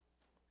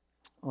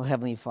Oh,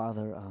 Heavenly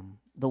Father,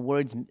 the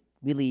words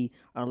really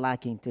are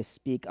lacking to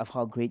speak of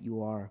how great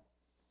you are.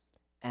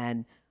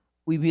 And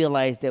we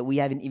realize that we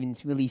haven't even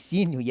really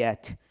seen you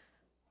yet.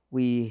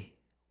 We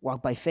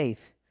walk by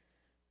faith,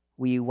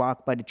 we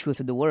walk by the truth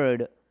of the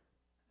word.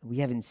 We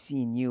haven't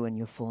seen you in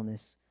your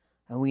fullness.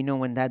 And we know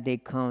when that day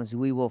comes,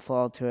 we will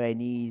fall to our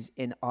knees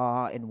in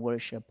awe and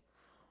worship.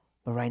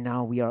 But right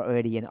now, we are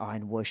already in awe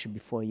and worship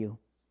before you.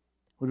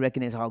 We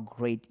recognize how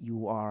great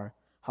you are,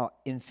 how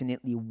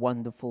infinitely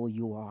wonderful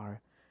you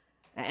are.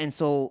 And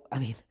so,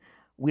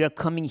 we are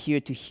coming here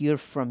to hear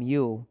from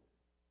you.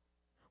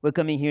 We're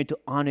coming here to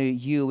honor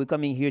you. We're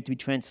coming here to be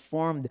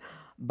transformed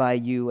by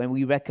you. And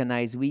we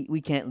recognize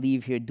we can't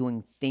leave here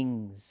doing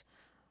things.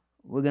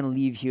 We're going to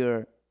leave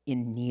here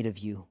in need of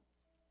you.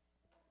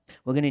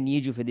 We're going to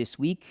need you for this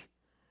week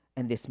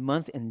and this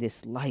month and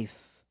this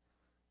life.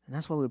 And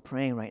that's why we're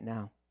praying right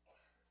now.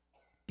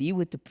 Be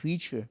with the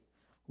preacher,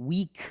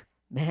 weak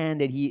man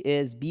that he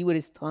is. Be with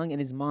his tongue and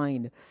his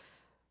mind,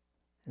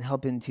 and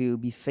help him to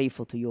be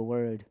faithful to your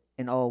word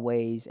in all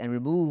ways, and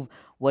remove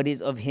what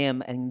is of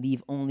him and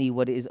leave only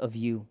what is of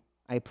you.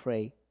 I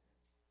pray.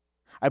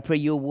 I pray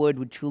your word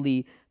would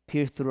truly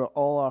pierce through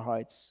all our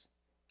hearts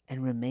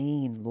and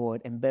remain,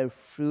 Lord, and bear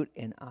fruit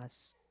in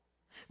us.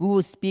 We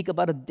will speak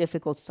about a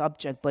difficult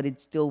subject, but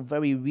it's still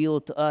very real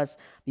to us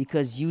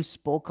because you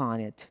spoke on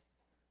it.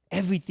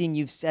 Everything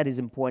you've said is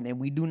important, and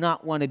we do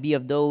not want to be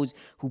of those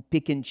who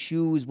pick and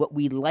choose what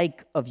we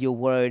like of your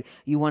word.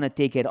 You want to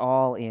take it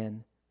all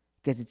in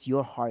because it's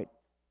your heart,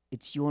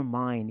 it's your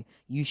mind.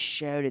 You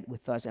shared it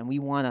with us, and we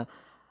want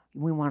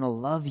to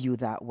love you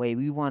that way.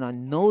 We want to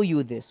know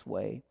you this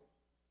way.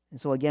 And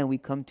so again, we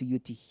come to you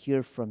to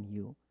hear from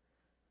you.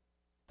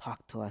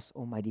 Talk to us,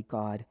 Almighty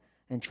God,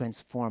 and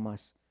transform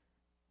us.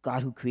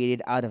 God who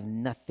created out of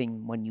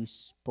nothing when you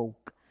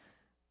spoke.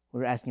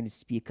 We're asking you to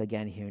speak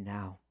again here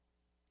now.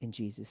 In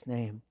Jesus'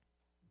 name,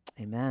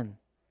 amen.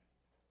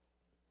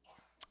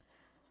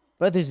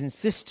 Brothers and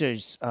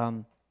sisters,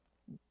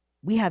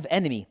 we have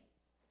enemy,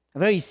 a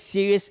very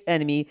serious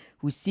enemy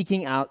who's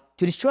seeking out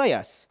to destroy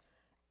us.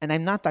 And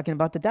I'm not talking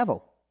about the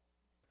devil.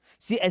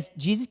 See, as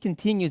Jesus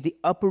continues the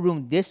upper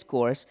room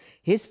discourse,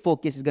 his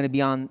focus is going to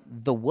be on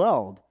the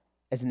world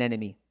as an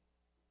enemy.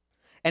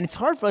 And it's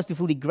hard for us to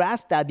fully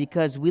grasp that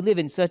because we live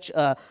in such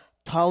a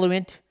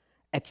tolerant,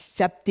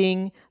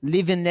 accepting,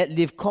 live and let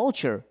live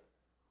culture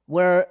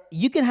where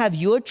you can have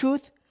your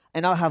truth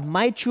and I'll have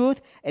my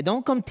truth, and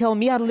don't come tell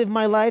me how to live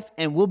my life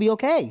and we'll be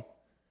okay.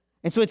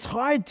 And so it's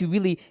hard to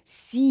really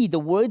see the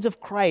words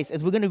of Christ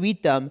as we're going to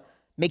read them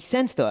make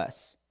sense to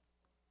us,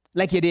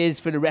 like it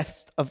is for the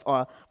rest of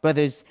our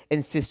brothers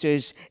and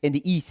sisters in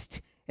the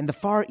East, in the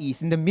Far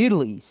East, in the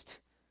Middle East,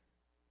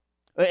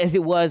 or as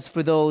it was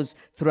for those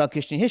throughout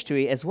Christian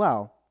history as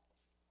well.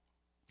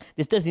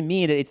 This doesn't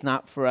mean that it's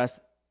not for us.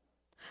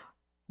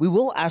 We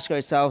will ask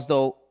ourselves,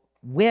 though,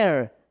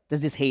 where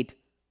does this hate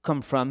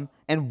come from,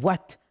 and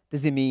what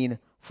does it mean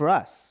for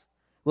us?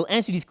 We'll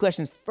answer these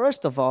questions,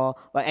 first of all,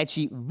 by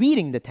actually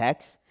reading the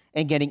text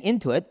and getting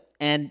into it.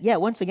 And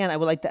once again, I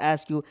would like to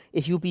ask you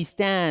if you'll please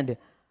stand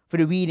for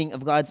the reading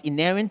of God's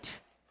inerrant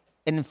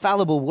and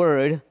infallible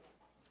word.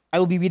 I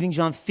will be reading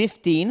John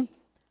 15,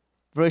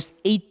 verse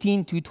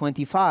 18 to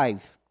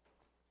 25.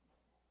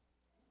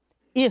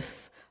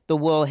 If the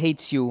world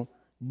hates you,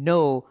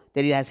 know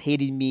that it has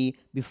hated me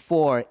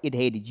before it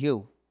hated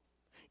you.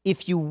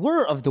 If you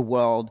were of the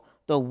world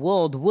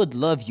would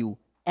love you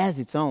as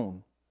its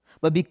own.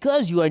 But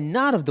because you are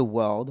not of the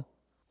world,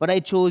 but I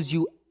chose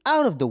you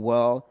out of the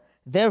world,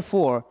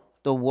 therefore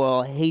the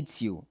world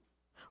hates you.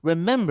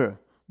 Remember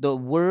the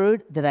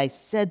word that I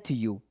said to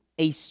you,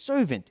 a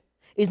servant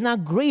is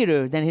not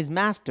greater than his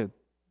master.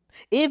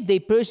 If they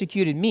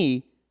persecuted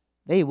me,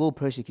 they will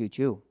persecute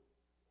you.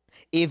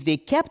 If they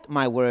kept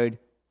my word,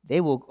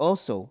 they will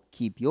also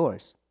keep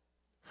yours.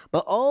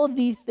 But all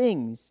these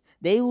things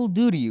they will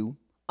do to you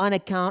on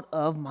account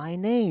of my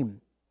name,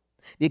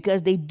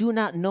 because they do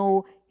not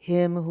know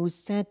him who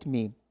sent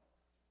me.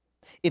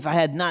 If I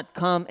had not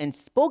come and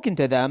spoken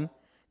to them,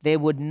 they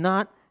would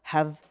not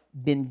have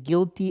been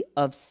guilty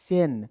of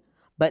sin.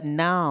 But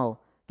now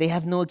they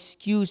have no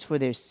excuse for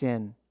their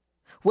sin.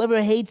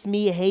 Whoever hates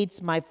me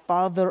hates my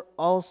Father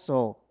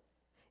also.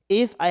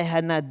 If I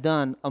had not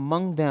done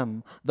among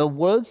them the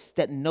works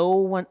that no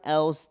one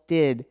else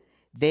did,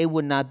 they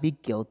would not be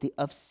guilty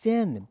of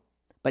sin.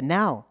 But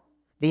now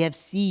they have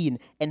seen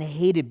and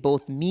hated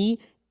both me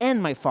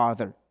and my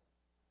Father.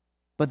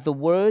 But the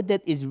word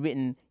that is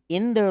written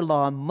in their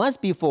law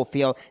must be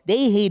fulfilled.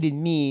 They hated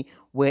me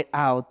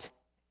without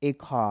a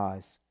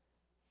cause.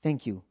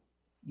 Thank you.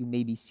 You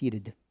may be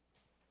seated.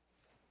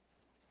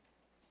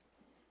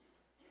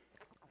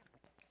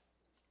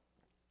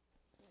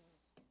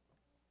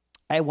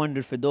 I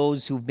wonder, for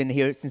those who've been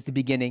here since the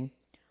beginning,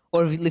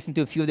 or have listened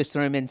to a few of the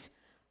sermons,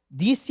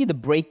 do you see the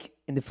break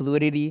in the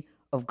fluidity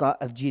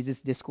of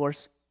Jesus'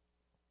 discourse?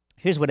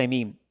 Here's what I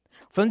mean.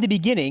 From the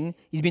beginning,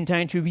 he's been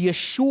trying to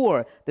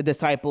reassure the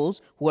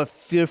disciples who are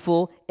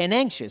fearful and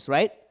anxious,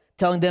 right?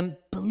 Telling them,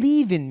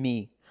 believe in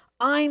me.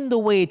 I'm the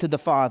way to the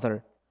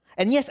Father.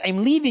 And yes,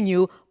 I'm leaving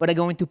you, but I'm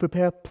going to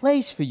prepare a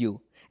place for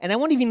you. And I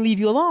won't even leave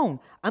you alone.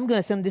 I'm going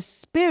to send the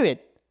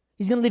Spirit.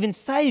 He's going to live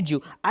inside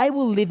you. I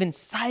will live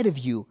inside of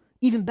you,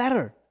 even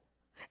better.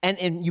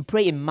 And you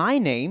pray in my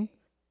name,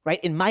 right?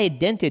 In my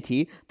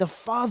identity, the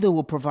Father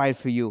will provide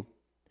for you.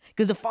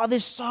 Because the Father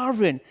is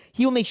sovereign.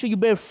 He will make sure you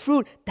bear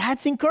fruit.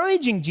 That's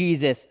encouraging,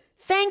 Jesus.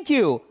 Thank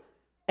you.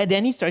 And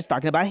then he starts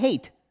talking about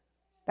hate.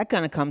 That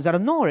kind of comes out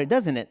of nowhere,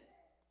 doesn't it?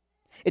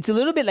 It's a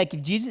little bit like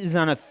if Jesus is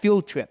on a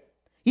field trip.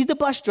 He's the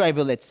bus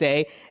driver, let's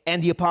say,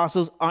 and the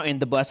apostles are in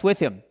the bus with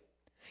him.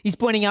 He's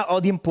pointing out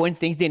all the important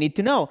things they need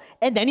to know.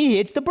 And then he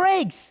hits the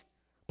brakes.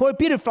 Poor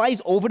Peter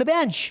flies over the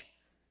bench.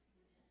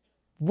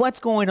 What's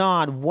going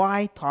on?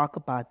 Why talk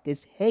about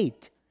this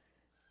hate?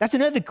 That's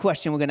another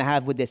question we're going to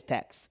have with this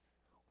text.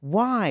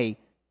 Why?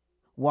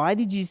 Why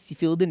did you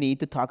feel the need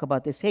to talk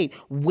about this hate?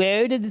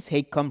 Where did this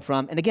hate come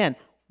from? And again,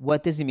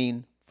 what does it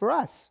mean for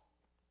us?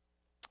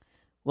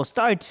 We'll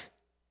start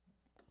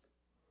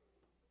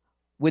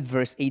with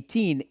verse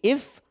 18.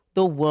 If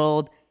the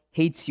world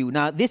hates you.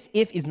 Now, this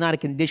if is not a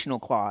conditional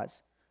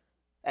clause.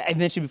 I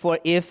mentioned before,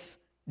 if,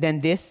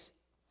 then this.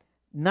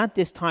 Not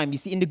this time. You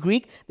see, in the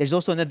Greek, there's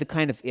also another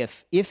kind of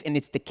if, and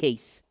it's the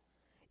case.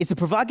 It's a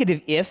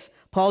provocative if.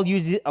 Paul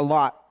uses it a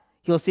lot.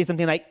 He'll say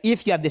something like,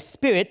 if you have the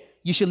Spirit,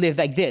 you should live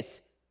like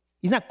this.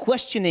 He's not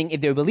questioning if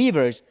they're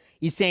believers.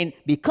 He's saying,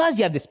 because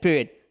you have the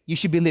Spirit, you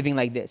should be living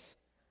like this.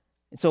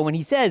 And so when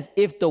he says,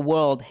 if the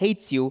world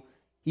hates you,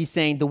 he's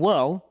saying the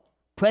world,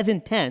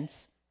 present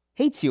tense,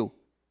 hates you.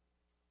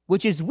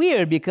 Which is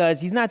weird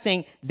because he's not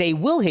saying they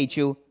will hate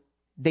you.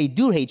 They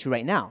do hate you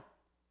right now.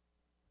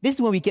 This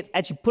is when we can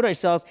actually put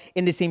ourselves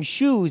in the same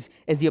shoes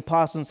as the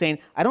apostle and saying,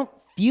 I don't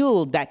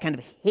feel that kind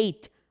of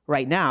hate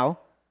right now.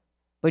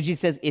 But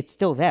Jesus says it's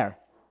still there.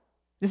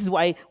 This is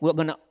why we're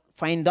going to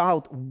find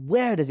out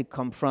where does it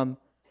come from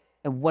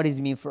and what does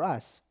it mean for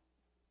us.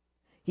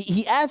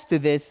 He adds to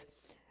this,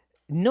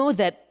 know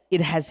that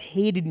it has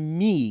hated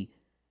me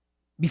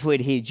before it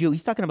hated you.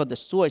 He's talking about the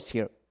source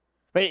here.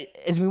 Right?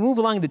 As we move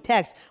along the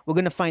text, we're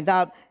going to find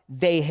out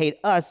they hate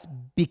us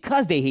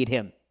because they hate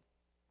him.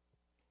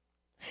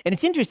 And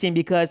it's interesting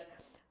because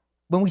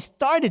when we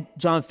started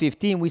John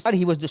 15, we started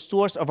he was the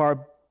source of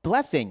our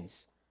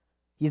blessings.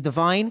 He's the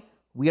vine,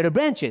 we are the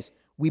branches.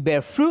 We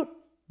bear fruit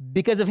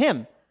because of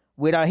him.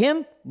 Without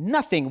him,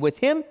 nothing. With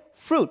him,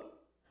 fruit.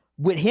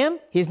 With him,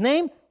 his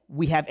name,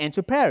 we have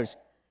answered prayers.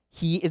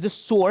 He is the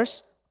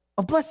source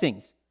of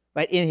blessings.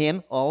 Right? In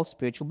him, all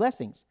spiritual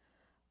blessings.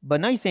 But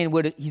now he's saying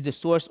he's the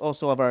source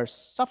also of our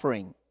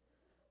suffering.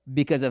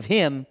 Because of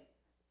him,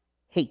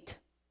 hate.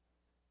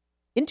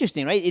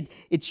 Interesting, right?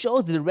 It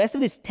shows that the rest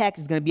of this text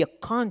is going to be a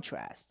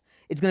contrast.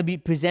 It's going to be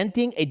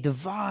presenting a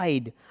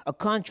divide, a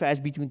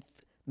contrast between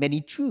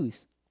many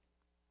truths.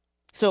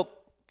 So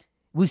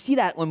we see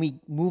that when we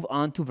move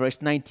on to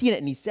verse 19,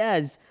 and he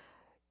says,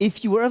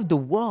 if you were of the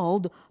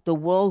world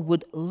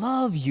would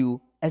love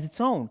you as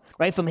its own,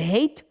 right? From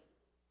hate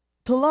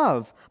to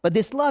love. But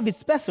this love is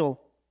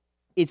special.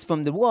 It's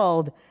from the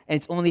world, and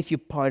it's only if you're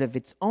part of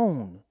its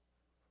own.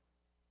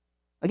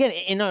 Again,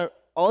 in our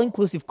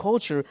all-inclusive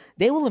culture,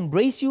 they will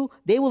embrace you,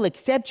 they will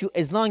accept you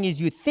as long as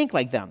you think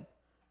like them.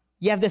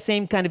 You have the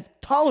same kind of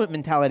tolerant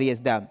mentality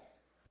as them.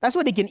 That's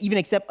why they can even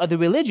accept other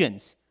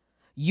religions.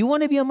 You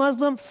want to be a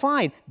Muslim?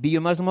 Fine, be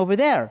a Muslim over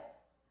there.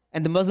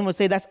 And the Muslim will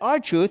say, that's our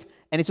truth,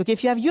 and it's okay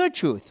if you have your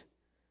truth.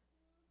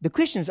 The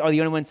Christians are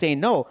the only ones saying,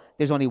 no,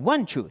 there's only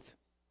one truth.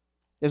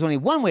 There's only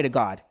one way to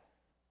God.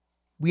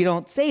 We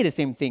don't say the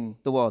same thing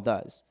the world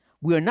does.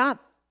 We are not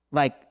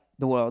like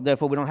the world.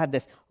 Therefore, we don't have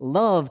this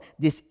love,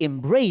 this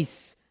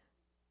embrace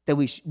that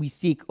we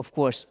seek, of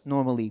course,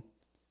 normally.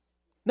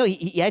 No,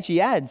 he actually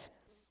adds,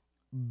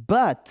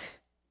 but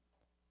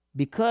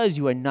because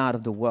you are not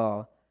of the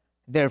world,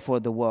 therefore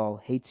the world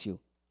hates you.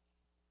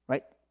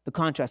 Right? The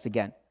contrast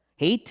again.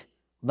 Hate,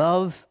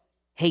 love,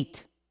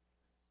 hate.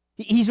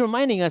 He's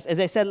reminding us,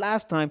 as I said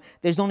last time,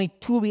 there's only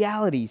two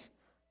realities.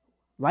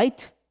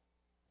 Light,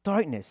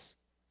 darkness.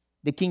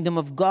 The kingdom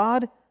of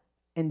God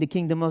and the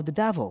kingdom of the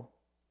devil.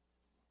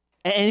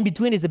 And in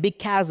between is a big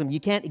chasm.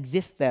 You can't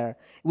exist there,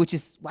 which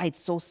is why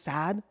it's so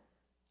sad.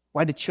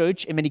 Why the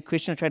church and many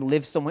Christians try to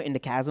live somewhere in the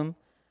chasm,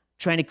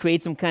 trying to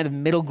create some kind of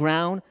middle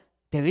ground.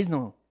 There is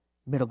no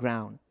middle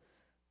ground.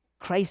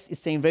 Christ is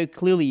saying very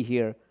clearly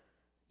here,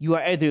 you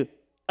are either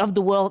of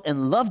the world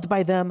and loved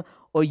by them,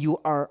 or you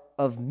are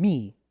of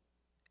me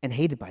and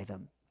hated by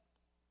them.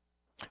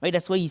 Right?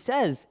 That's what he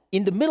says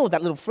in the middle of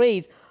that little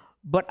phrase,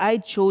 but I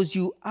chose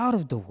you out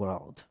of the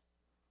world.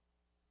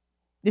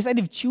 This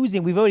idea of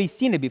choosing, we've already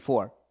seen it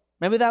before.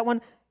 Remember that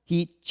one?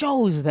 He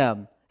chose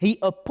them. He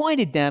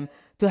appointed them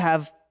to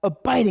have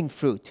abiding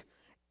fruit.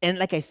 And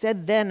like I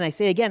said then, and I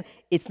say again,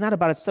 it's not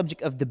about a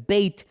subject of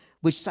debate,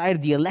 which side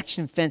of the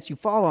election fence you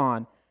fall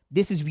on.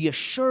 This is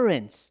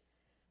reassurance.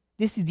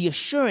 This is the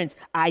assurance.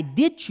 I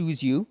did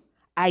choose you.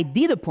 I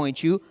did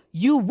appoint you.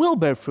 You will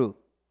bear fruit.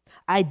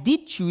 I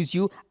did choose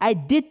you. I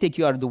did take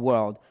you out of the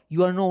world.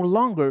 You are no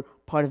longer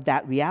part of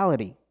that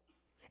reality.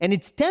 And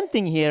it's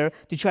tempting here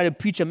to try to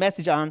preach a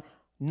message on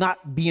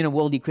not being a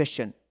worldly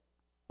Christian.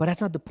 But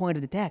that's not the point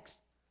of the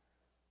text.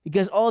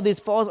 Because all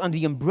this falls under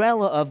the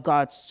umbrella of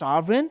God's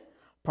sovereign,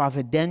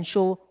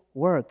 providential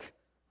work.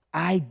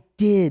 I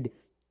did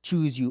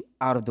choose you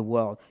out of the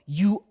world.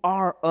 You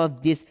are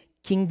of this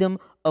kingdom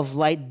of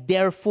light.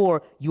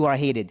 Therefore, you are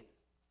hated.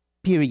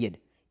 Period.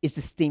 It's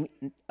a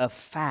statement of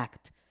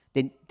fact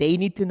that they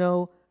need to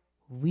know,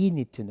 we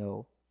need to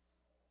know.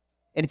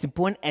 And it's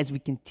important as we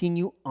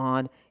continue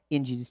on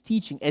in Jesus'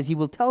 teaching, as he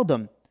will tell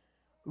them,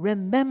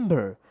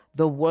 remember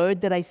the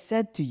word that I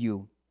said to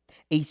you.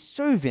 A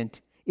servant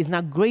is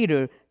not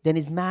greater than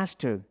his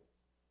master.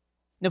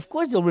 And of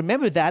course, they'll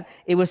remember that.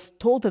 It was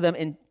told to them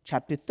in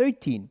chapter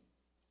 13.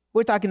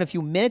 We're talking a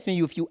few minutes,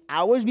 maybe a few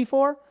hours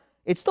before.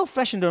 It's still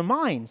fresh in their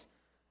minds.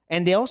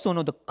 And they also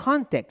know the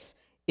context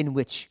in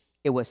which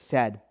it was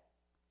said.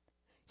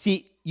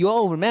 See, you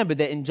all remember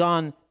that in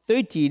John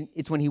 13,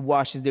 it's when he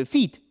washes their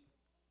feet.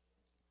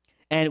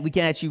 And we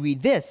can actually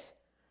read this.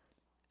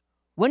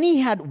 When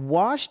he had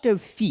washed their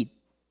feet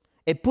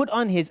and put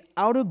on his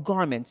outer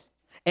garments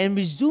and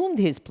resumed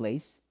his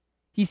place,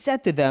 he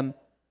said to them,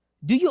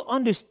 do you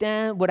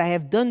understand what I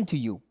have done to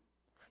you?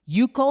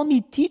 You call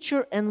me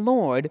teacher and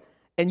Lord,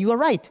 and you are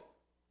right,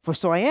 for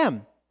so I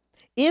am.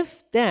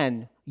 If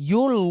then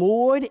your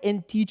Lord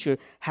and teacher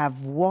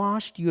have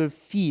washed your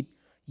feet,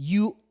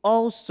 you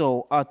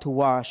also ought to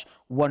wash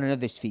one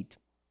another's feet.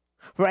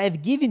 For I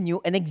have given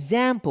you an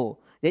example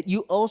that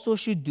you also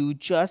should do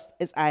just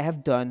as I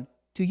have done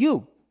to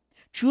you.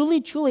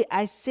 Truly, truly,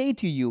 I say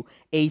to you,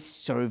 a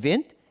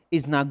servant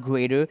is not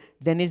greater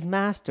than his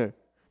master,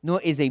 nor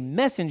is a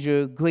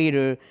messenger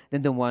greater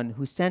than the one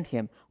who sent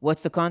him.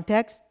 What's the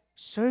context?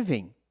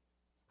 Serving.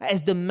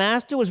 As the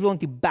master was willing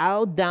to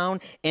bow down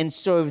and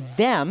serve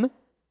them,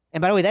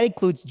 and by the way, that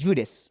includes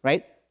Judas,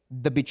 right?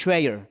 The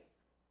betrayer,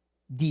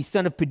 the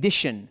son of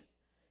perdition.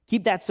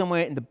 Keep that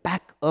somewhere in the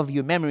back of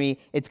your memory.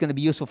 It's going to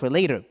be useful for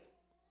later.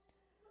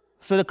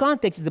 So the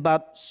context is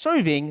about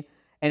serving,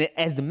 and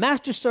as the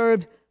master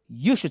served,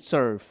 you should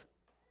serve.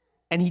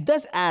 And he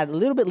does add a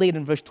little bit later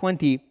in verse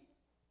 20,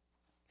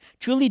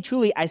 truly,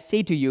 truly, I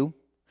say to you,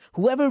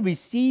 whoever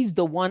receives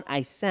the one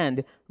I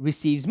send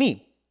receives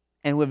me,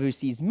 and whoever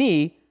receives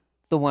me,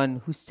 the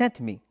one who sent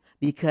me,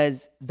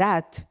 because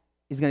that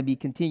is going to be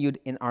continued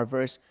in our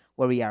verse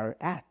where we are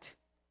at.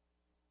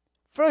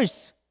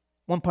 First,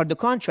 one part of the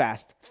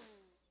contrast.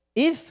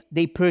 If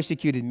they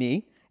persecuted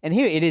me, and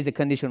here it is a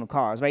conditional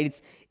clause, right?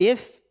 It's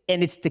if,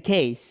 and it's the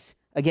case,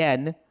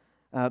 again,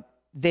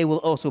 they will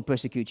also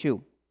persecute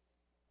you.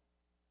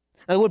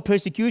 Now, the word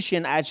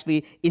persecution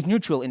actually is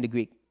neutral in the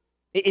Greek.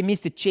 It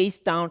means to chase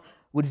down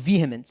with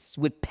vehemence,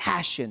 with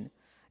passion.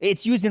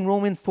 It's used in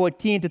Romans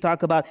 14 to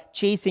talk about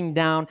chasing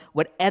down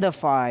what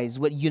edifies,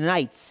 what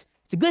unites.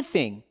 It's a good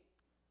thing.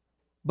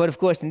 But of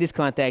course, in this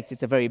context,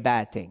 it's a very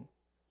bad thing.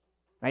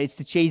 Right? It's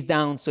to chase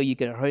down so you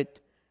can hurt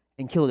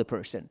and kill the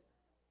person.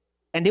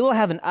 And they will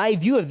have an eye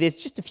view of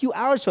this just a few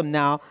hours from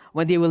now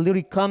when they will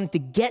literally come to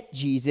get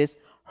Jesus,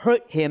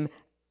 hurt him,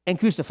 and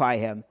crucify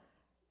him.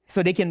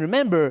 So they can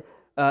remember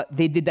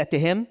they did that to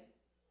him,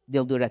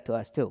 they'll do that to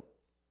us too.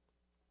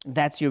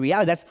 That's your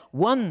reality. That's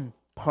one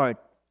part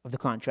of the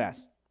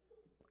contrast.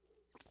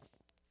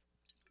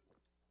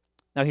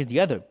 Now here's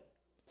the other.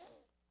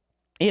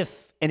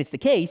 If, and it's the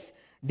case,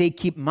 they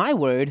keep my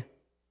word,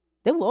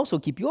 they will also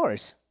keep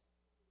yours.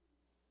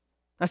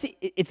 Now see,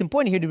 it's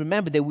important here to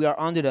remember that we are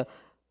under the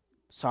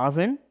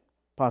sovereign,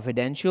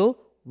 providential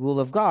rule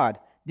of God.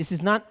 This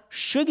is not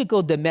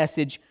sugarcoat the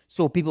message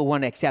so people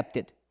want to accept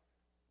it.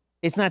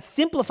 It's not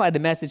simplify the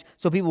message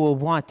so people will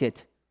want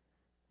it.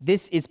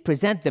 This is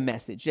present the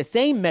message, the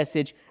same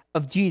message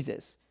of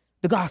Jesus,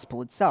 the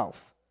gospel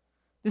itself.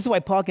 This is why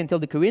Paul can tell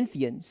the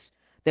Corinthians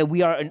that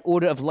we are in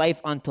order of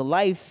life unto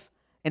life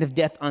and of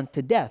death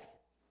unto death.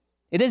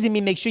 It doesn't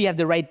mean make sure you have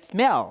the right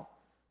smell,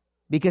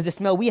 because the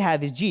smell we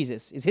have is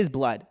Jesus, is his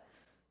blood.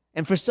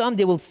 And for some,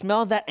 they will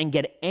smell that and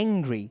get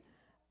angry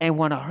and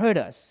want to hurt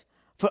us.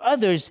 For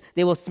others,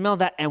 they will smell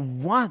that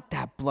and want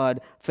that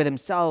blood for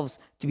themselves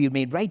to be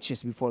made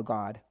righteous before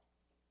God.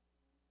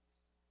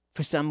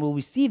 For some will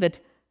receive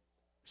it,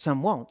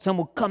 some won't. Some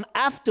will come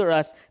after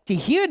us to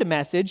hear the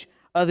message,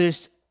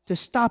 others to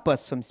stop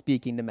us from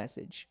speaking the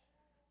message.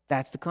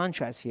 That's the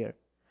contrast here.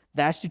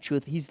 That's the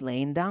truth he's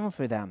laying down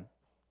for them.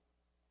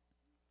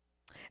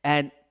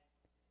 And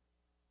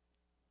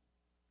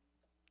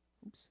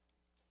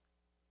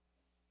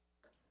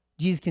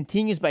Jesus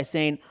continues by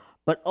saying,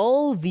 but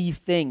all these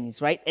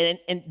things, right?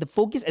 And the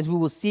focus, as we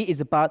will see,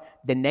 is about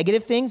the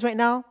negative things right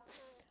now.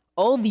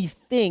 All these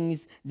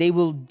things they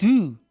will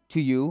do to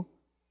you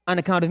on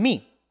account of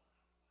me.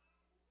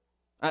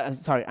 On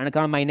account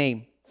of my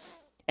name.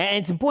 And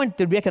it's important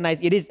to recognize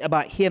it is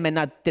about him and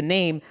not the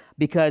name,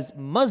 because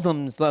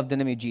Muslims love the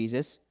name of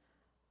Jesus.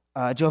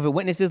 Jehovah's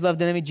Witnesses love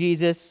the name of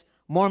Jesus.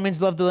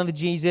 Mormons love the name of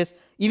Jesus.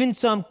 Even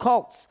some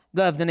cults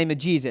love the name of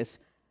Jesus.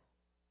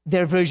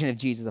 Their version of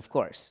Jesus, of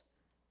course.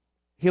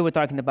 Here we're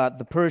talking about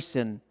the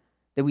person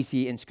that we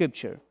see in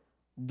Scripture,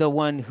 the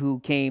one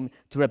who came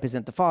to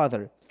represent the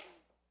Father.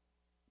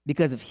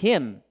 Because of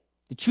him,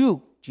 the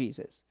true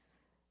Jesus,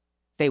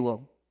 they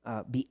will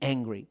be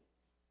angry.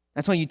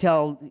 That's when you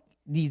tell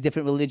these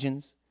different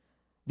religions,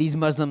 these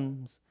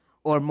Muslims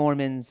or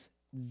Mormons,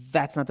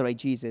 that's not the right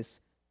Jesus.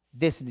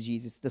 This is the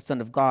Jesus, the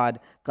Son of God,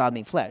 God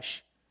made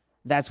flesh.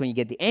 That's when you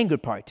get the anger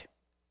part.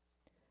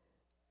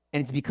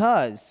 And it's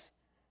because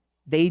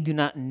they do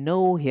not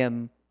know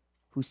him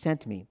who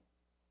sent me.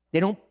 They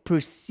don't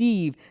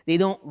perceive, they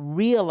don't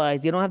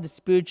realize, they don't have the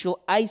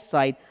spiritual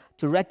eyesight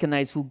to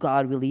recognize who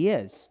God really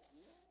is.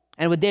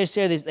 And with their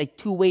share, there's like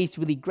two ways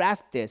to really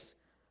grasp this.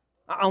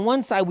 On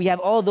one side, we have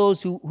all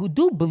those who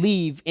do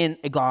believe in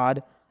a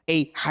God,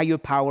 a higher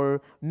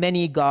power,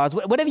 many gods,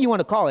 whatever you want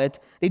to call it.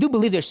 They do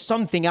believe there's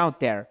something out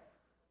there,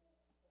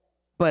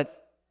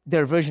 but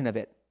their version of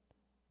it.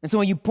 And so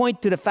when you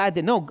point to the fact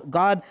that, no,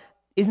 God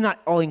is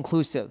not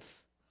all-inclusive.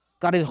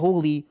 God is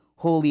holy,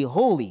 holy,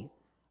 holy.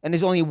 And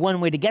there's only one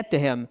way to get to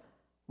him.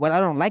 Well, I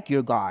don't like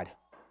your God.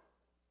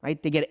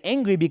 Right? They get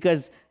angry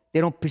because they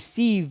don't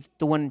perceive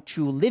the one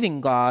true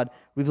living God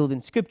revealed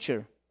in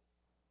Scripture.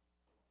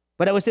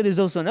 But I would say there's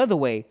also another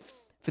way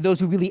for those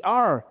who really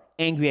are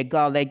angry at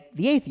God, like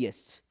the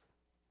atheists.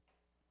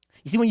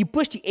 You see, when you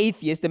push the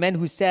atheist, the man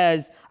who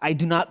says, I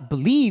do not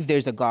believe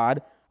there's a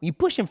God, when you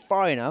push him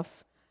far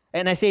enough,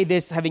 and I say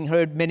this having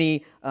heard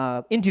many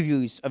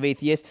interviews of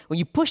atheists, when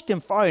you push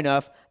them far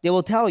enough, they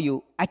will tell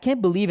you, I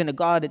can't believe in a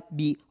God that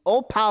be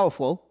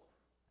all-powerful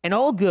and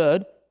all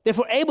good,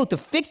 therefore able to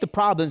fix the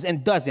problems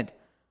and doesn't.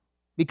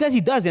 Because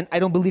he doesn't, I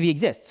don't believe he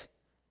exists.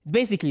 It's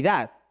basically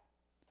that.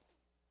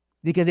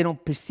 Because they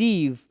don't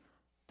perceive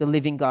the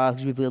living God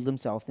who's revealed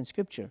himself in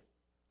Scripture.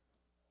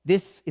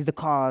 This is the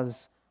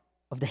cause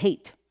of the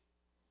hate.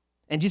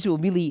 And Jesus will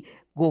really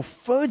go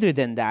further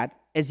than that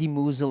as he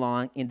moves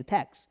along in the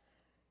text.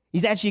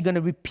 He's actually going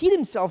to repeat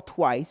himself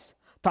twice,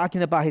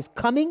 talking about his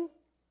coming,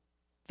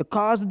 the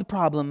cause of the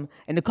problem,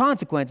 and the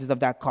consequences of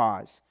that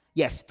cause.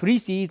 Yes, 3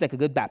 C's like a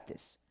good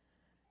Baptist.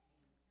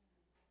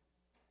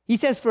 He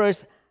says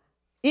first,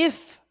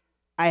 if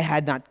I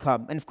had not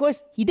come, and of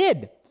course he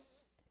did,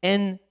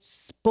 and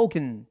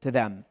spoken to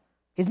them,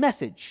 his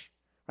message,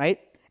 right?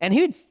 And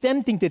here it's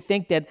tempting to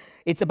think that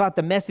it's about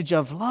the message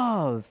of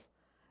love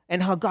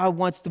and how God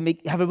wants to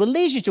have a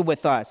relationship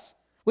with us,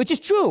 which is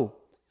true.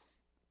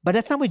 But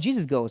that's not where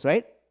Jesus goes,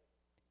 right?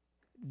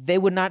 They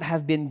would not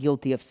have been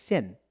guilty of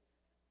sin.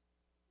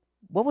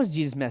 What was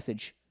Jesus'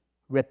 message?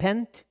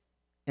 Repent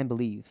and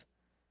believe.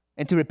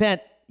 And to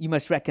repent, you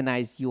must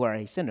recognize you are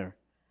a sinner.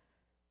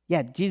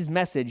 Yeah, Jesus'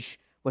 message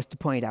was to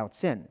point out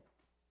sin.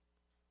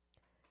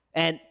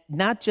 And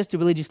not just the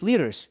religious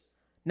leaders,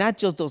 not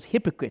just those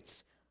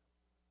hypocrites,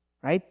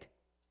 right?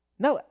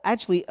 No,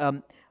 actually,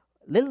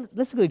 let's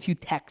look at a few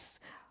texts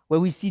where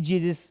we see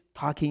Jesus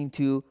talking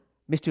to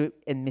Mr.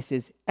 and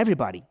Mrs.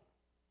 Everybody.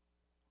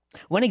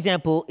 One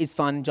example is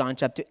found in John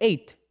chapter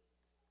 8.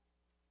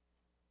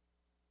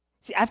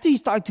 See, after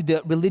he's talked to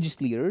the religious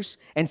leaders,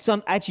 and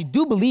some actually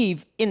do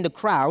believe in the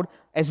crowd,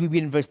 as we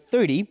read in verse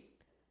 30,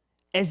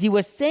 as he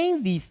was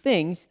saying these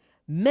things,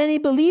 many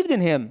believed in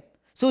him.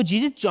 So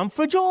Jesus jumped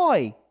for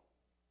joy.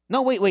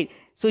 No, wait.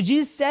 So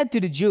Jesus said to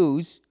the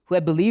Jews who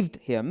had believed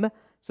him,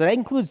 so that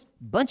includes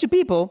a bunch of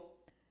people,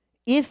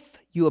 if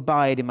you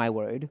abide in my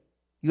word,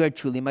 you are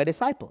truly my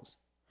disciples.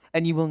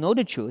 And you will know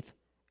the truth,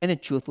 and the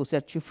truth will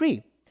set you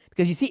free.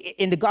 Because you see,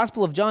 in the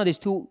Gospel of John, there's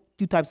two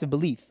types of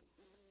belief.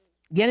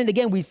 Again and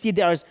again, we see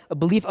there's a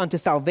belief unto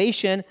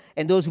salvation,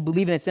 and those who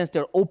believe in a sense,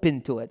 they're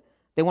open to it.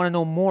 They want to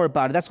know more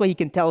about it. That's why he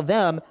can tell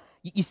them,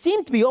 you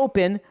seem to be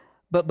open,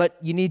 but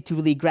you need to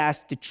really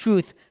grasp the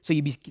truth so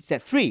you be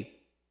set free.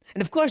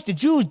 And of course, the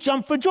Jews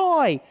jumped for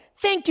joy.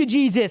 Thank you,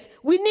 Jesus.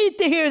 We need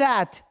to hear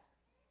that.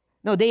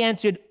 No, they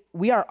answered,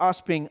 we are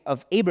offspring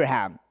of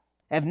Abraham,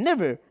 have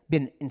never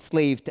been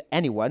enslaved to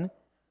anyone.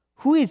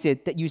 Who is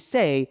it that you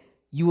say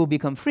you will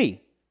become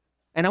free?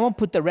 And I won't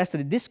put the rest of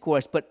the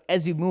discourse, but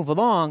as you move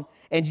along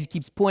and Jesus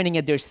keeps pointing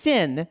at their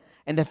sin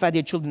and the fact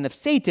they're children of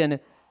Satan,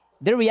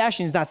 their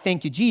reaction is not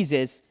thank you,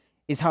 Jesus,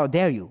 is how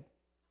dare you.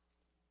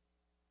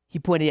 He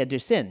pointed at their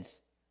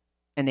sins,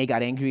 and they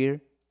got angrier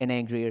and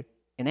angrier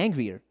and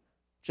angrier,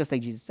 just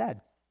like Jesus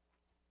said.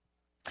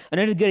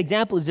 Another good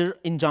example is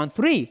in John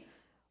 3.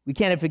 We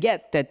can't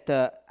forget that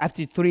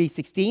after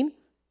 3:16,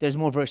 there's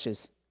more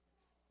verses.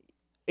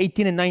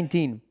 18 and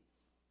 19.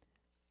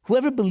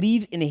 Whoever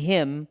believes in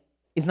him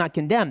is not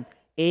condemned.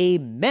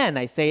 Amen.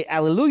 I say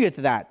hallelujah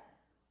to that.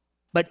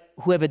 But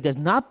whoever does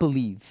not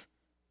believe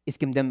is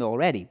condemned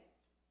already,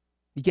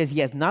 because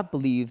he has not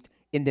believed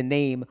in the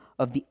name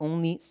of the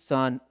only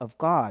Son of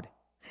God.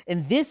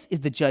 And this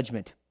is the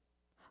judgment.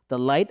 The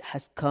light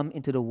has come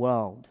into the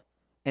world,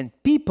 and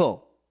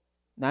people,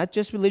 not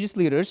just religious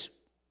leaders,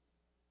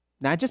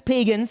 not just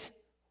pagans,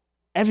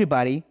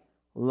 everybody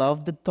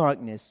loved the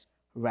darkness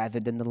rather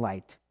than the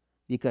light,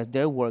 because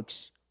their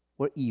works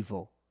were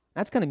evil.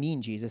 That's kind of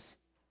mean, Jesus.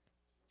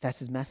 That's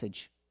his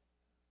message.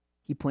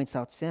 He points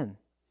out sin.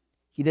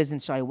 He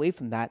doesn't shy away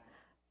from that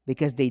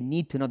because they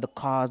need to know the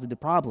cause of the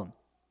problem.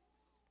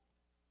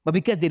 But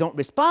because they don't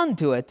respond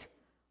to it,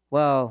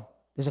 well,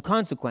 there's a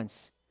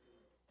consequence.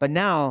 But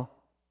now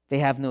they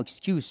have no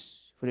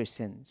excuse for their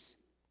sins.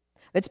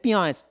 Let's be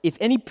honest. If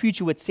any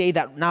preacher would say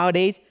that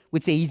nowadays,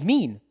 would say he's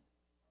mean.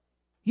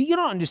 You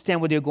don't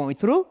understand what they're going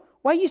through.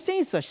 Why are you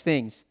saying such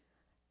things?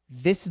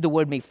 This is the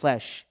Word made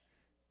flesh.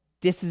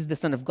 This is the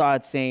Son of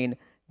God saying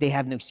they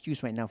have no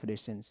excuse right now for their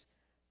sins.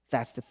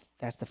 That's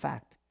the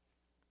fact.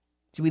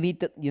 So you need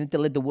to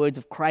let the words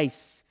of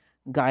Christ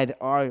guide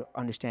our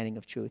understanding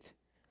of truth.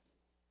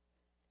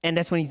 And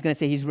that's when he's going to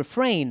say his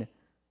refrain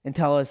and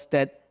tell us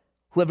that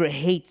whoever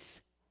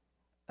hates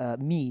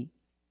me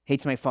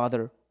hates my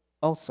Father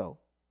also.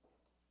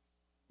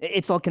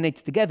 It's all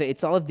connected together.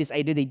 It's all of this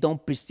idea they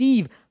don't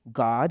perceive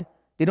God.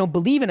 They don't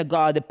believe in a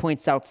God that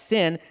points out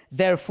sin.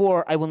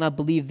 Therefore, I will not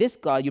believe this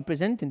God you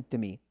presented to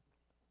me.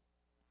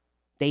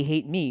 They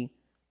hate me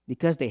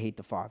because they hate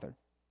the Father.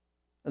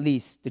 At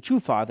least the true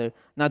Father,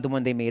 not the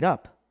one they made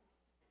up.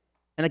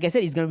 And like I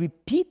said, he's going to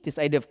repeat this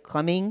idea of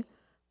coming,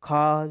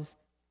 cause,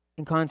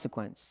 and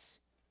consequence.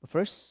 But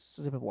first,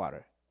 a sip of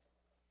water.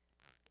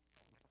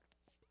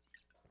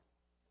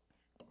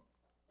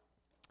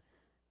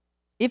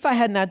 If I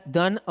had not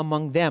done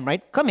among them,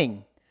 right,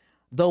 coming,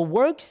 the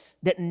works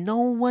that no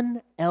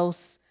one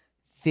else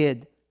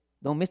did.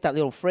 Don't miss that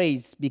little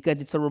phrase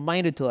because it's a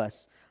reminder to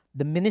us.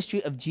 The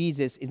ministry of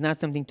Jesus is not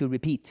something to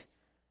repeat.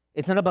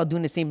 It's not about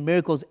doing the same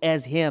miracles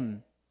as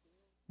him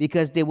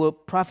because they were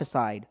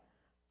prophesied,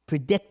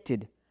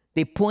 predicted.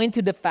 They point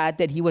to the fact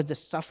that he was the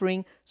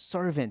suffering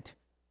servant.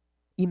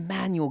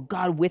 Emmanuel,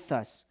 God with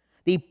us.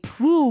 They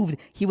proved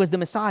he was the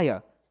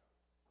Messiah.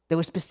 They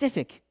were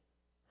specific.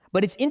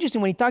 But it's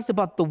interesting when he talks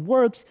about the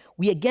works,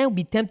 we again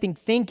be tempting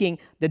thinking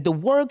that the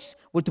works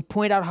were to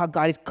point out how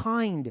God is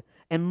kind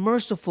and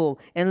merciful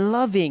and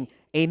loving.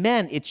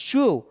 Amen. It's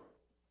true.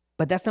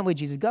 But that's not where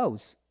Jesus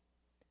goes.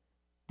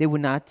 They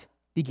would not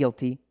be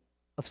guilty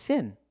of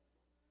sin.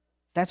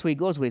 That's where he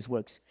goes with his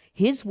works.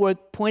 His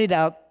work pointed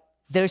out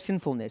their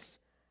sinfulness.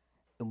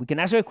 And we can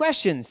ask our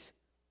questions.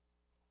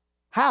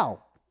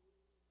 How?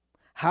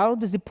 How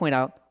does it point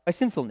out our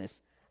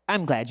sinfulness?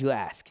 I'm glad you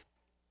asked.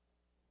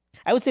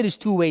 I would say there's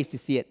two ways to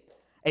see it.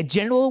 A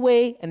general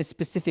way and a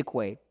specific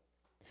way.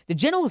 The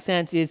general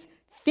sense is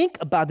think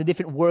about the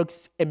different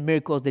works and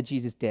miracles that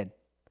Jesus did.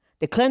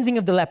 The cleansing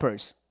of the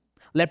lepers.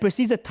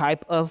 Leprosy is a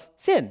type of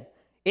sin.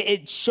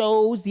 It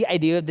shows the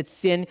idea that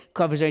sin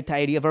covers the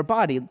entirety of our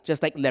body,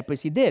 just like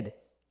leprosy did.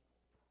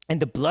 And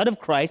the blood of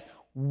Christ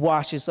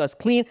washes us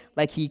clean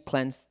like he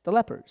cleansed the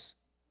lepers.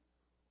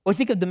 Or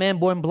think of the man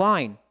born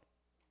blind.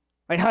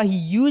 Right? How he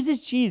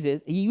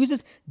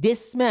uses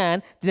this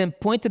man to then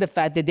point to the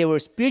fact that they were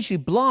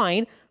spiritually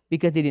blind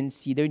because they didn't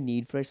see their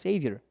need for a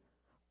Savior.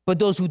 But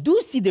those who do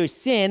see their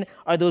sin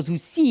are those who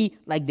see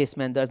like this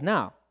man does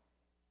now.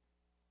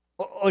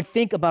 Or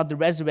think about the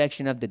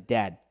resurrection of the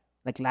dead,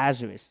 like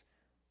Lazarus,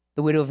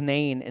 the widow of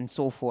Nain, and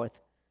so forth.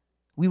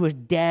 We were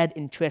dead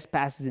in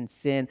trespasses and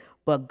sin,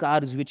 but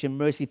God, who's rich in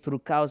mercy through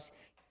Christ,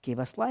 gave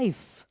us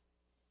life.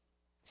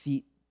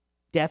 See,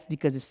 death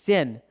because of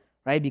sin,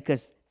 right?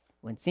 Because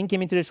when sin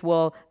came into this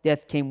world,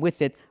 death came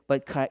with it,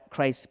 but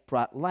Christ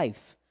brought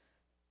life.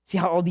 See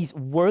how all these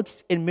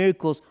works and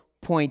miracles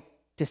point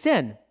to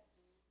sin.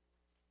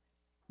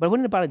 But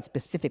what about in a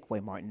specific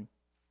way, Martin?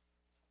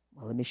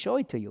 Well, let me show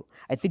it to you.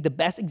 I think the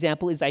best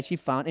example is actually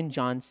found in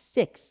John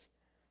 6.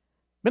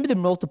 Remember the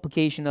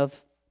multiplication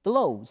of the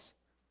loaves.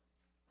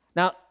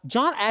 Now,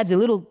 John adds a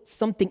little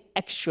something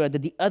extra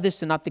that the other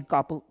synoptic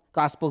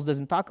gospels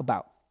doesn't talk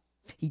about.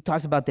 He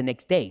talks about the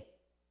next day.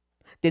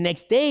 The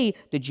next day,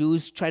 the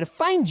Jews try to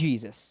find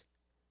Jesus.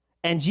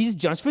 And Jesus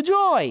jumps for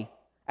joy.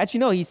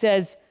 Actually, no, he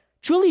says,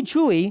 "Truly,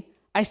 truly,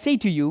 I say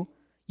to you,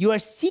 you are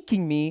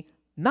seeking me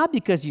not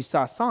because you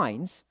saw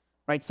signs,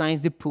 right?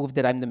 Signs that prove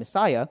that I'm the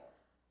Messiah,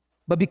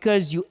 but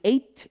because you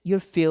ate your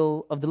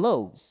fill of the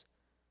loaves.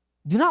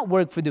 Do not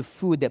work for the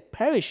food that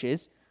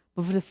perishes,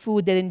 but for the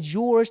food that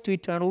endures to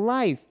eternal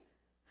life,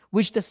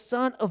 which the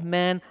Son of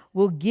Man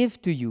will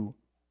give to you.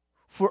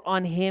 For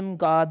on him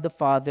God the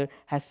Father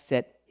has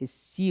set his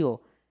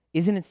seal."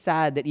 Isn't it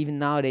sad that even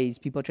nowadays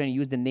people are trying to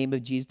use the name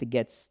of Jesus to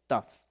get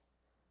stuff?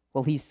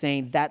 Well, he's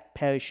saying that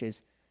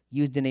perishes.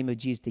 Use the name of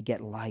Jesus to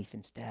get life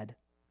instead.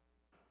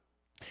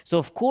 So,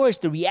 of course,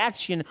 the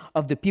reaction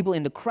of the people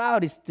in the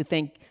crowd is to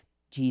thank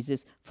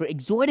Jesus for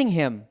exhorting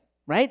him,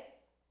 right?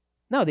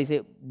 No, they say,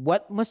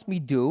 what must we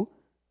do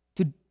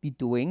to be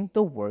doing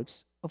the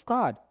works of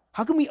God?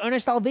 How can we earn our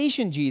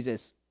salvation,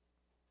 Jesus?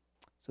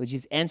 So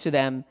Jesus answered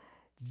them,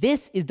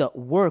 this is the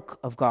work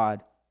of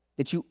God,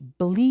 that you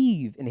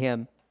believe in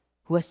him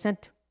who has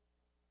sent.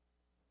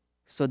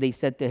 So they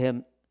said to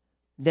him,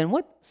 then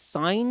what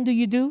sign do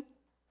you do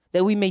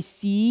that we may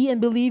see and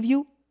believe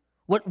you?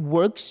 What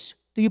works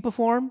do you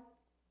perform?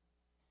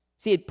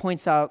 See, it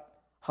points out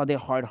how they're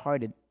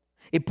hard-hearted.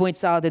 It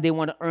points out that they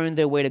want to earn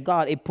their way to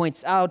God. It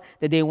points out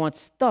that they want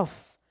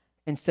stuff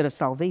instead of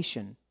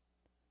salvation.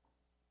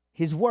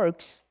 His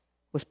works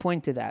was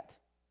pointing to that.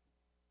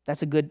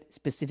 That's a good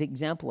specific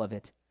example of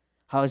it.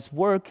 How his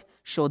work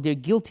showed their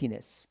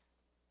guiltiness.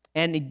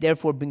 And it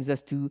therefore brings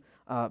us to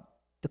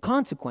the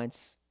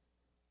consequence.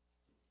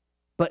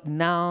 But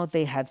now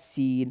they have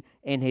seen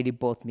and hated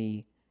both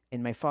me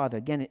and my Father.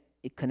 Again,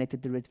 it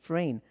connected the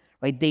refrain,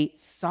 right? They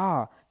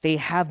saw, they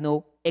have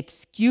no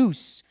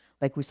excuse,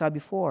 like we saw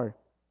before.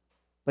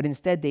 But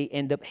instead, they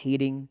end up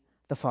hating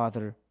the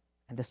Father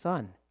and the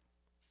Son.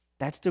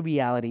 That's the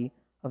reality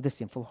of the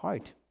sinful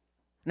heart.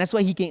 And that's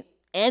why he can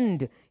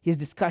end his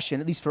discussion,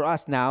 at least for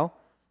us now.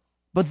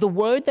 But the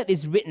word that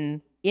is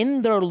written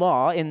in their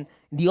law, in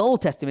the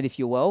Old Testament, if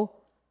you will,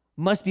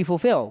 must be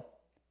fulfilled.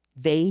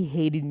 They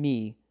hated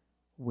me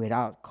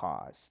without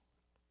cause.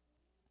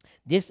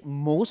 This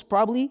most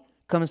probably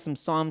comes from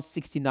Psalm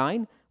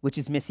 69, which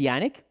is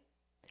messianic.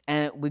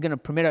 And we're going to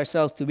permit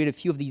ourselves to read a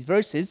few of these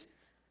verses.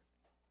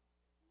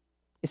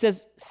 It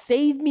says,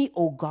 "Save me,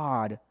 O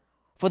God,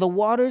 for the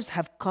waters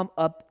have come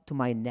up to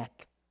my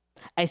neck.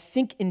 I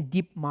sink in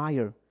deep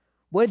mire,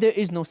 where there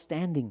is no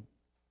standing.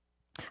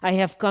 I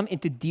have come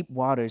into deep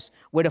waters,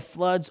 where the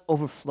floods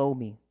overflow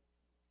me.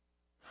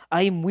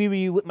 I am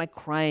weary with my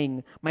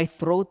crying. My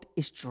throat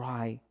is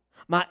dry.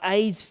 My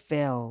eyes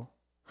fail.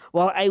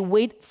 While I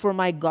wait for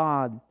my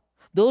God,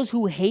 those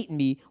who hate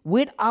me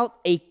without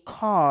a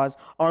cause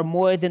are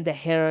more than the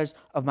hairs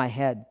of my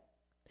head.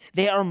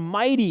 They are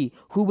mighty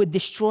who would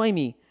destroy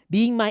me,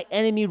 being my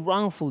enemy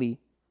wrongfully,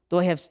 though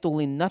I have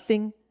stolen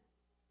nothing,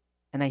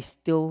 and I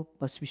still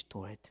must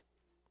restore it."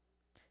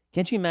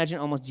 Can't you imagine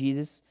almost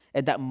Jesus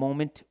at that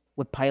moment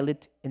with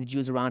Pilate and the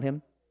Jews around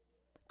him?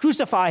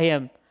 "Crucify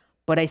him,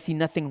 but I see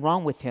nothing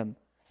wrong with him.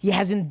 He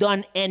hasn't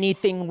done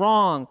anything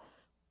wrong.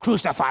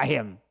 Crucify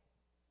him."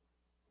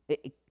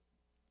 A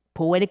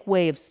poetic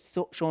way of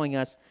showing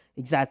us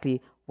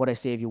exactly what our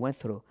Savior went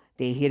through.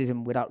 They hated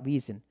him without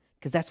reason,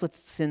 because that's what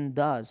sin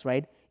does,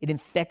 right? It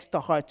infects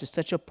the heart to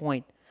such a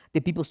point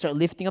that people start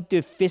lifting up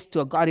their fist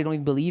to a God they don't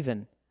even believe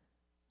in.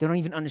 They don't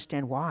even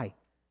understand why,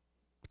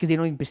 because they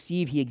don't even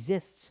perceive he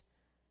exists.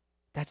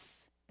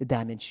 That's the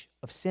damage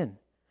of sin.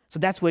 So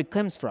that's where it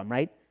comes from,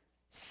 right?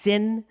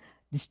 Sin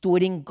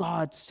distorting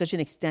God to such an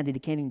extent that they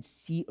can't even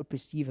see or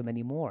perceive him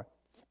anymore.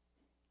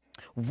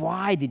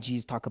 Why did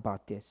Jesus talk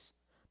about this?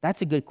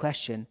 That's a good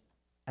question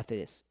after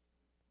this.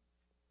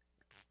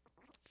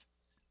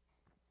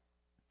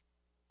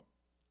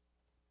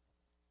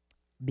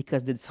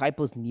 Because the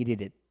disciples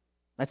needed it.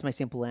 That's my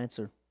simple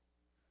answer.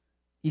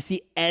 You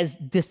see, as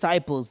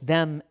disciples,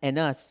 them and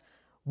us,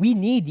 we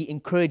need the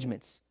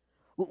encouragements.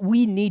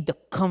 We need the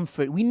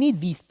comfort. We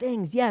need these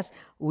things. Yes,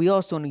 we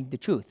also need the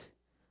truth.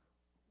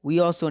 We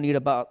also need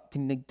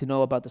to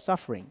know about the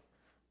suffering.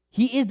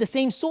 He is the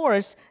same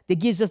source that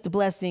gives us the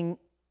blessing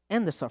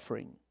and the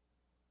suffering.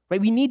 Right?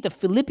 We need the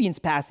Philippians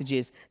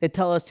passages that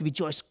tell us to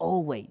rejoice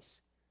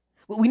always.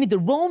 We need the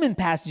Roman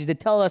passages that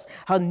tell us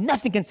how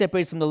nothing can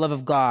separate us from the love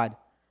of God.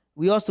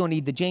 We also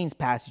need the James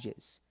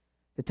passages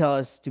that tell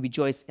us to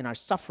rejoice in our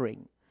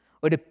suffering.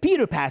 Or the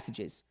Peter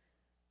passages,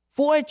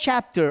 4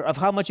 chapter of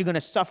how much you're going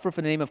to suffer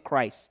for the name of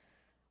Christ.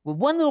 With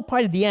one little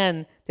part at the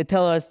end that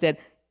tell us that,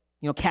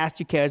 cast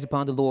your cares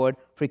upon the Lord,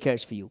 for he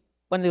cares for you.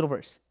 One little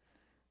verse.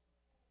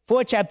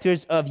 4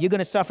 chapters of you're going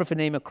to suffer for the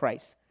name of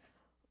Christ.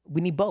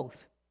 We need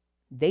both.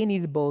 They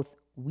needed both.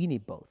 We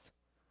need both.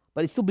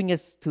 But it still brings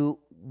us to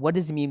what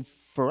does it mean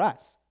for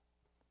us?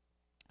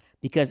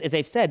 Because as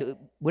I've said,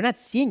 we're not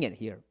seeing it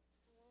here.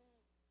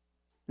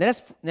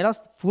 Let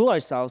us fool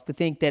ourselves to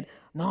think that,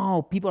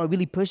 no, people are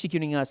really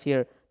persecuting us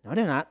here. No,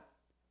 they're not.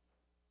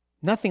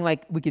 Nothing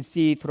like we could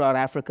see throughout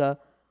Africa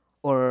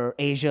or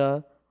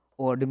Asia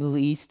or the Middle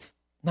East.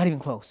 Not even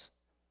close.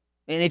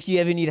 And if you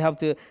ever need help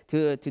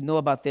to know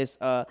about this,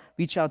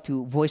 reach out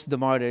to Voice of the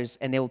Martyrs,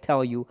 and they will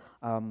tell you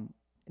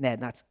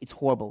that it's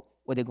horrible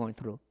what they're going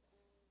through.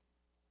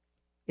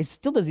 It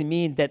still doesn't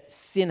mean that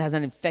sin has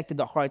not infected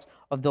the hearts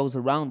of those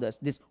around us,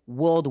 this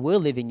world we're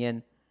living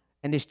in,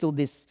 and there's still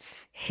this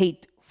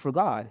hate for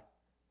God.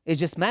 It's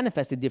just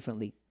manifested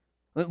differently.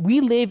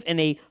 We live in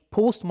a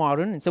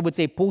postmodern, and some would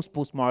say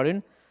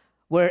post-postmodern,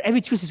 where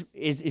every truth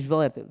is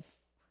relative,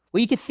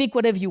 where you can think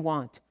whatever you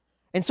want.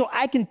 And so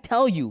I can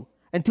tell you,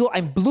 until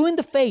I'm blue in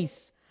the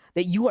face,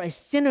 that you are a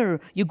sinner,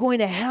 you're going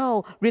to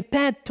hell,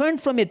 repent, turn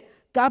from it.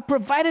 God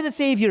provided a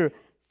Savior.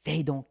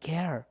 They don't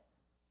care.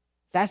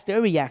 That's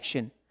their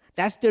reaction.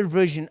 That's their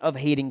version of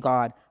hating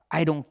God.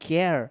 I don't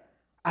care.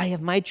 I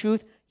have my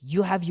truth.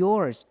 You have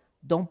yours.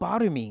 Don't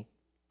bother me.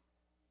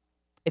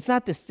 It's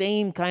not the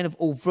same kind of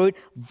overt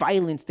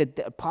violence that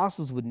the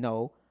apostles would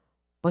know,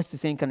 but it's the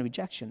same kind of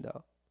rejection,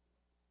 though.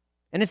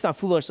 And let's not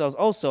fool ourselves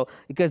also,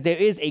 because there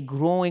is a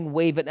growing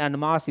wave of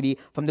animosity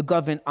from the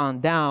government on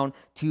down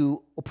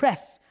to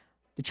oppress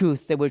the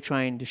truth that we're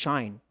trying to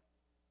shine.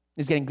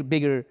 It's getting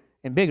bigger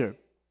and bigger.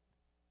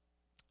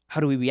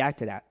 How do we react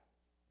to that?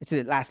 It's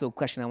the last little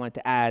question I wanted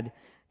to add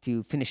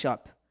to finish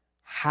up.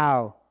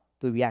 How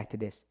do we react to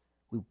this?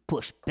 We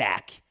push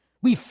back.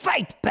 We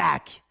fight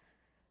back.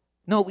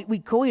 No, we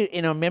go here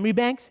in our memory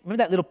banks.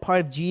 Remember that little part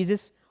of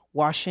Jesus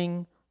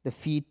washing the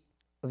feet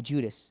of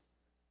Judas?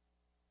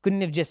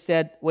 Couldn't have just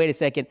said, wait a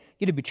second,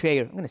 you're the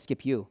betrayer. I'm going to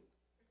skip you.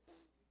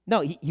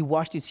 No, he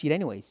washed his feet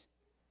anyways.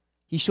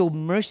 He showed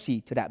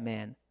mercy to that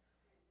man.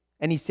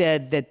 And he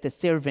said that the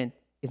servant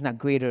is not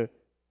greater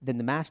than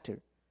the master.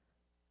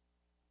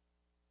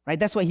 right?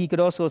 That's why he could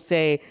also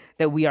say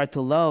that we are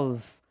to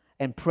love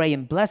and pray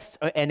and bless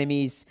our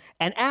enemies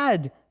and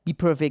add, be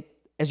perfect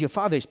as your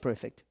Father is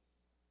perfect.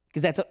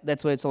 Because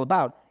that's what it's all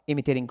about,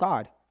 imitating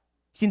God.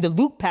 See, in the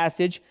Luke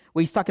passage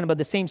where he's talking about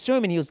the same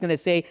sermon, he was going to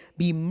say,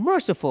 be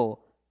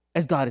merciful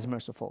as God is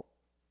merciful.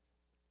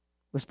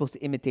 We're supposed to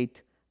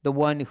imitate the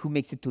one who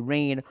makes it to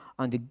reign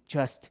on the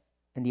just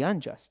and the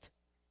unjust.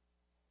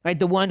 Right?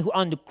 The one who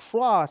on the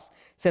cross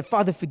said,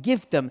 Father,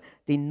 forgive them.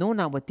 They know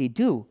not what they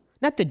do.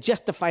 Not to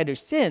justify their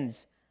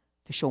sins,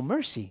 to show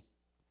mercy.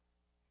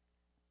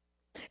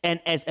 And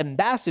as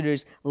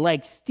ambassadors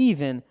like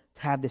Stephen,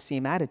 to have the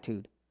same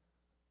attitude.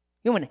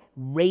 You know, when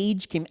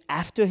rage came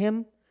after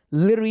him,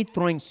 literally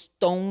throwing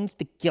stones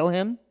to kill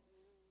him.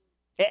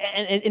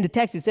 And in the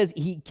text, it says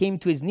he came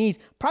to his knees.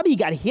 Probably he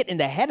got hit in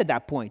the head at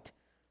that point.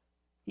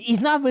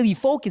 He's not really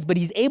focused, but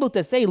he's able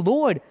to say,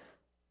 Lord,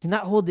 do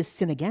not hold this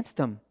sin against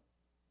them.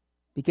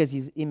 Because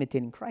he's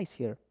imitating Christ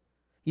here.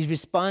 He's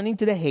responding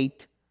to the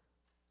hate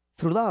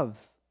through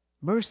love,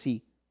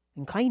 mercy,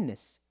 and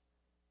kindness.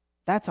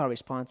 That's our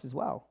response as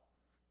well.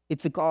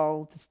 It's a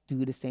call to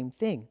do the same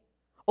thing.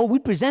 Oh, we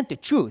present the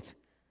truth.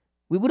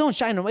 We don't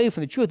shy away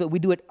from the truth, but we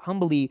do it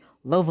humbly,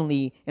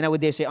 lovingly, and I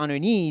would dare say on our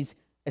knees,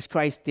 as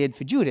Christ did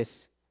for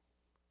Judas.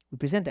 We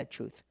present that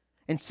truth.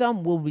 And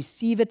some will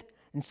receive it,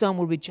 and some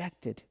will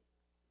reject it.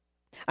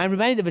 I'm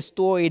reminded of a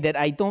story that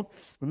I don't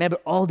remember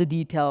all the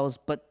details,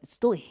 but it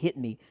still hit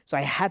me, so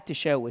I had to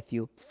share it with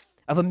you,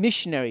 of a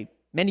missionary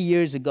many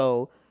years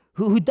ago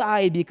who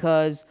died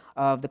because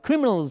of the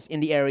criminals in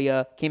the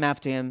area came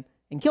after him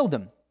and killed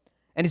him.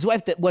 And his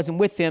wife that wasn't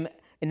with him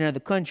in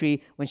another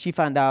country, when she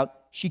found out,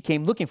 she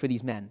came looking for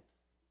these men.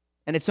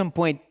 And at some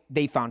point,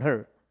 they found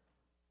her.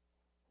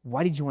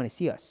 Why did you want to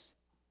see us?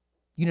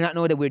 You do not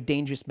know that we're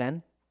dangerous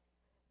men?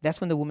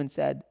 That's when the woman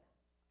said,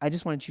 I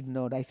just wanted you to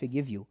know that I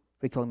forgive you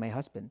for killing my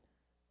husband.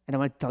 And I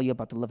want to tell you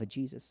about the love of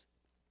Jesus.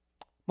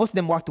 Most of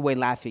them walked away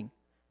laughing.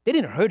 They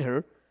didn't hurt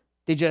her.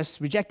 They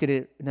just rejected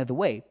it another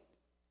way.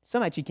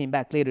 Some actually came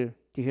back later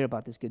to hear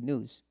about this good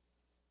news.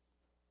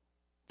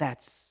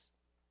 That's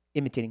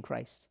imitating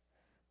Christ.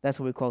 That's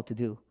what we're called to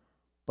do.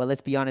 But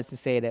let's be honest to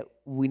say that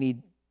we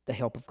need the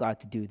help of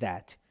God to do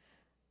that.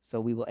 So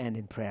we will end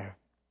in prayer.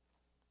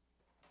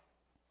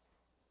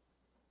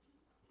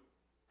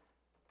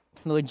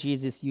 Lord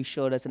Jesus, you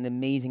showed us an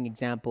amazing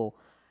example,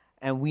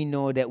 and we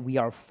know that we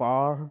are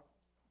far,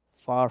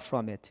 far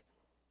from it.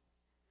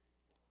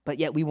 But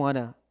yet we want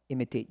to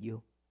imitate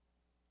you.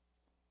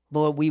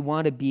 Lord, we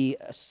want to be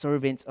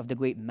servants of the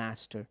great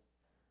Master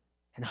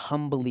and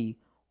humbly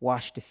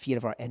wash the feet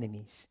of our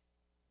enemies.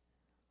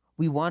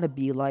 We want to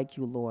be like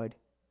you, Lord.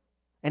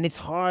 And it's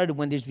hard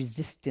when there's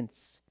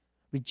resistance,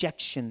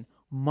 rejection,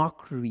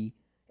 mockery,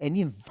 and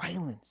even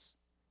violence.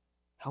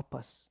 Help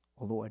us,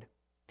 O Lord.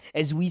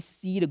 As we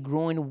see the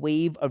growing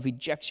wave of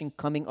rejection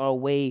coming our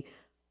way,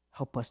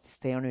 help us to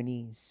stay on our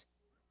knees,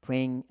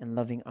 praying and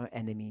loving our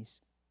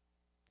enemies.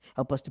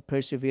 Help us to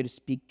persevere to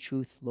speak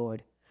truth,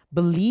 Lord.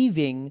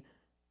 Believing,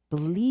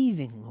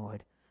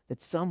 Lord,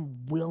 that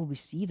some will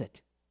receive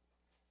it.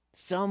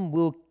 Some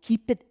will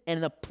keep it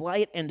and apply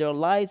it in their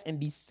lives and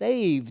be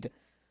saved,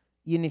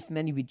 even if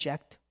many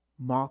reject,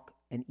 mock,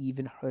 and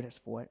even hurt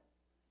us for it.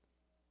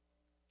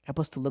 Help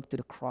us to look to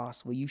the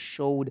cross where you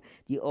showed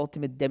the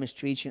ultimate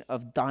demonstration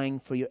of dying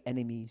for your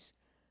enemies.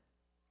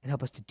 And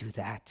help us to do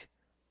that.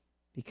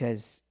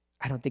 Because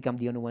I don't think I'm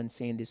the only one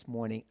saying this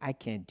morning, I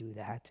can't do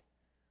that.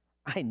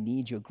 I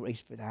need your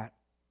grace for that.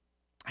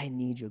 I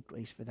need your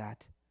grace for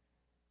that.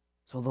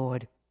 So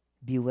Lord,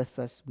 be with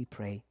us, we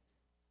pray.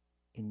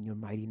 In your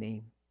mighty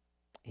name,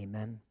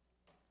 amen.